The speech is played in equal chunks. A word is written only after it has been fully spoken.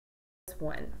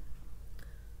1.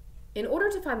 In order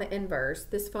to find the inverse,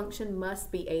 this function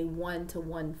must be a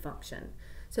one-to-one function.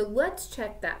 So let's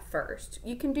check that first.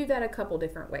 You can do that a couple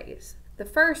different ways. The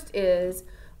first is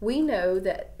we know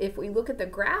that if we look at the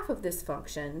graph of this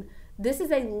function, this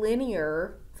is a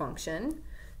linear function.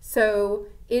 So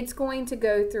it's going to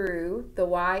go through the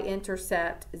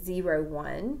y-intercept 0,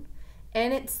 1,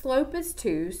 and its slope is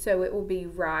 2, so it will be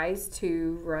rise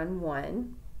 2, run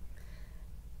 1.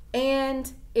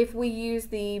 And if we use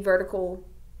the vertical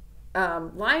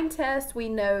line test, we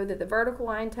know that the vertical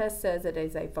line test says it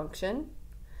is a function.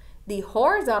 The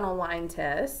horizontal line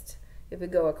test, if we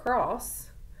go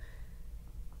across,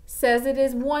 says it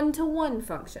is one-to-one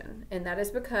function, and that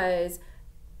is because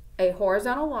a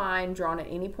horizontal line drawn at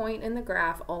any point in the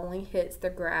graph only hits the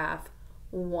graph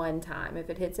one time. If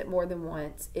it hits it more than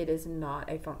once, it is not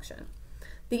a function.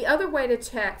 The other way to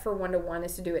check for one-to-one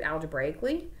is to do it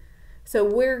algebraically. So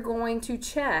we're going to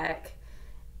check,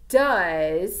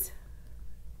 does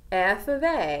f of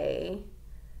a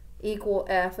equal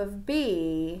f of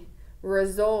b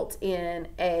result in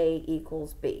a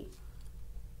equals b?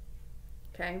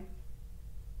 Okay.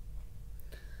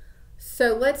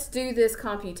 So let's do this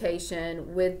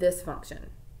computation with this function.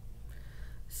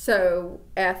 So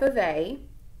f of a,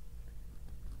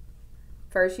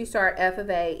 first you start f of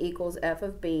a equals f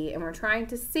of b, and we're trying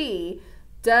to see,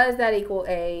 does that equal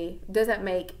a, does that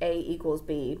make a equals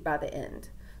b by the end?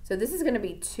 So this is going to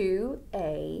be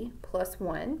 2a plus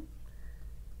 1.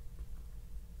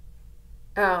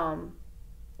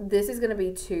 This is going to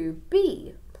be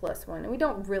 2b plus 1. And we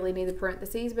don't really need the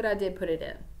parentheses, but I did put it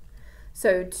in.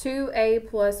 So 2a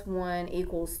plus 1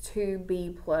 equals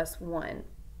 2b plus 1.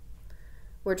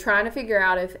 We're trying to figure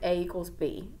out if a equals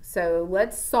b. So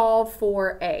let's solve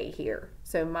for a here.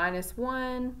 So minus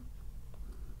 1.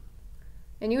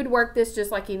 And you would work this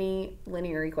just like any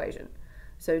linear equation.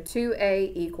 So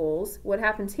 2a equals, what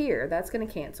happens here? That's going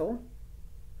to cancel.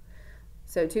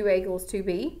 So 2a equals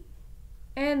 2b.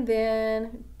 And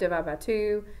then divide by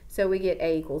 2. So we get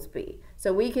a equals b.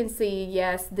 So we can see,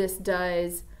 yes, this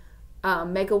does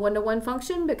make a one-to-one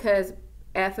function because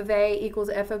f of a equals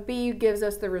f of b gives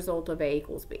us the result of a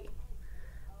equals b.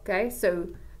 Okay, so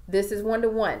this is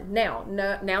one-to-one. Now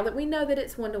that we know that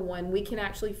it's one-to-one, we can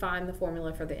actually find the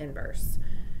formula for the inverse.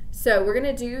 So we're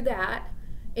going to do that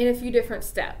in a few different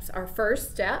steps. Our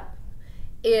first step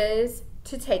is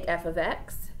to take f of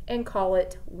x and call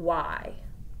it y.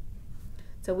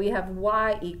 So we have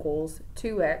y equals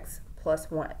 2x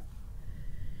plus 1.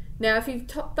 Now, if you've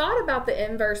thought about the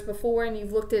inverse before and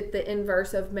you've looked at the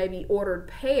inverse of maybe ordered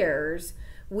pairs,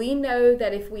 we know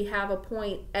that if we have a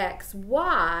point x,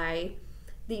 y,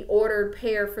 the ordered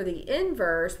pair for the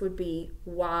inverse would be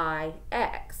y,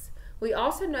 x. We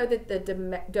also know that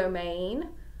the domain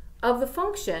of the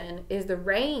function is the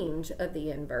range of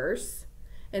the inverse,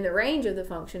 and the range of the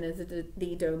function is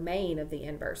the domain of the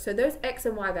inverse. So those x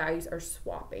and y values are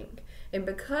swapping. And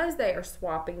because they are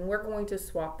swapping, we're going to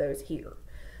swap those here.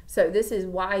 So this is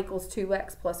y equals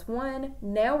 2x plus 1.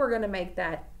 Now we're going to make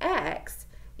that x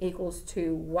equals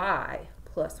 2y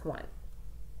plus 1.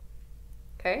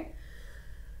 Okay?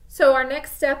 So our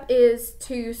next step is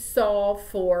to solve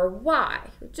for y,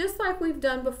 just like we've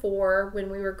done before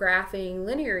when we were graphing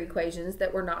linear equations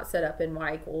that were not set up in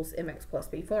y equals mx plus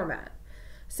b format.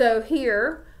 So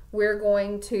here we're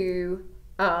going to,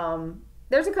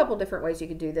 there's a couple different ways you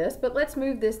could do this, but let's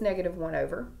move this negative 1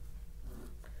 over.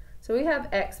 So we have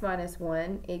x minus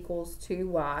 1 equals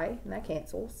 2y, and that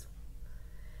cancels.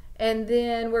 And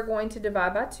then we're going to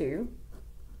divide by 2.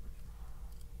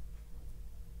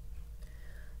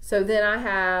 So then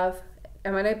I'm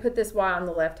going to put this y on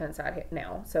the left-hand side here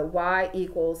now. So y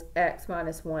equals x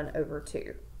minus 1 over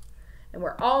 2. And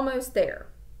we're almost there.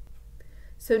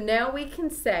 So now we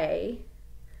can say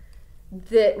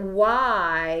that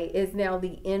y is now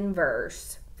the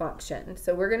inverse function.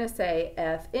 So we're going to say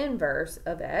f inverse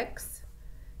of x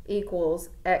equals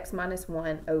x minus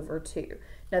 1 over 2.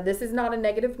 Now this is not a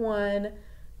negative 1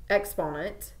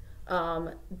 exponent.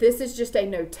 This is just a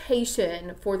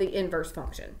notation for the inverse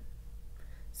function.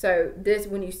 So this,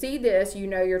 when you see this, you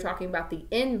know you're talking about the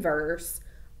inverse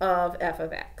of f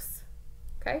of x.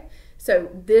 Okay? So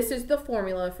this is the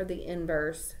formula for the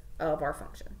inverse of our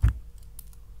function.